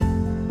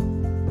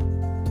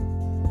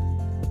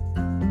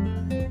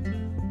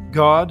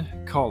God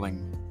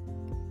Calling,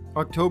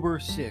 October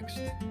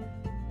 6th.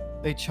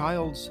 A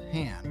Child's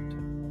Hand.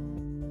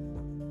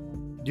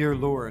 Dear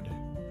Lord,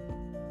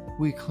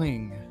 we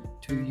cling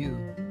to you.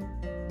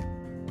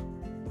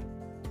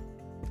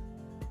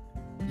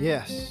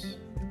 Yes,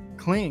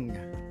 cling.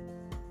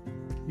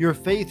 Your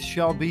faith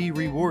shall be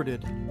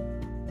rewarded.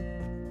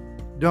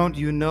 Don't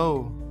you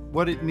know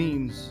what it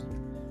means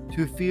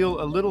to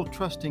feel a little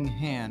trusting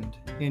hand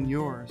in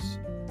yours?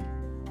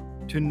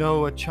 To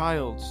know a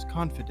child's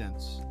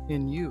confidence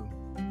in you?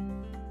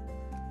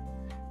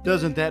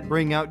 Doesn't that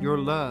bring out your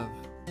love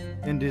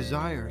and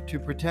desire to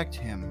protect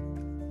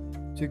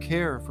him, to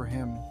care for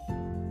him?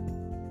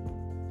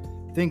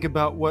 Think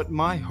about what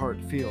my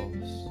heart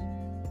feels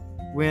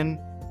when,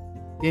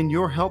 in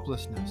your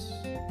helplessness,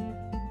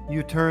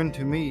 you turn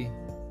to me,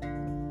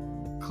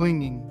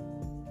 clinging,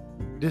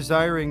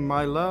 desiring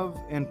my love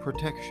and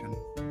protection.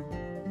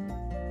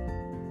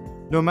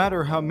 No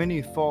matter how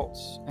many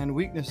faults and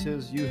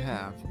weaknesses you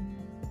have,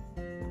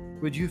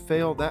 would you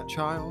fail that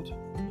child?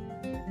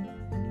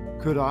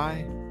 Could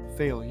I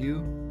fail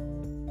you?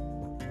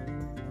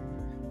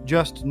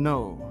 Just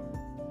know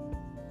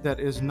that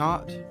is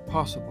not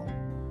possible.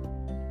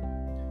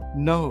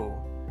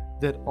 Know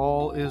that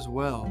all is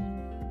well.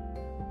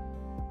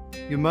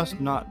 You must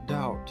not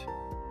doubt.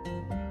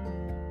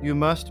 You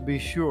must be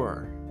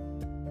sure.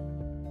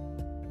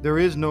 There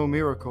is no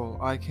miracle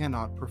I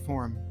cannot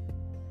perform.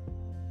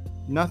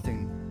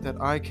 Nothing that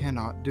I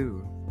cannot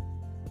do.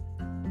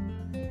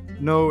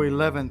 No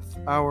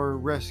 11th hour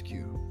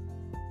rescue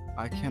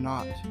I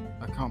cannot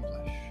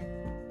accomplish.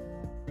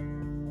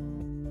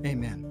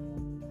 Amen.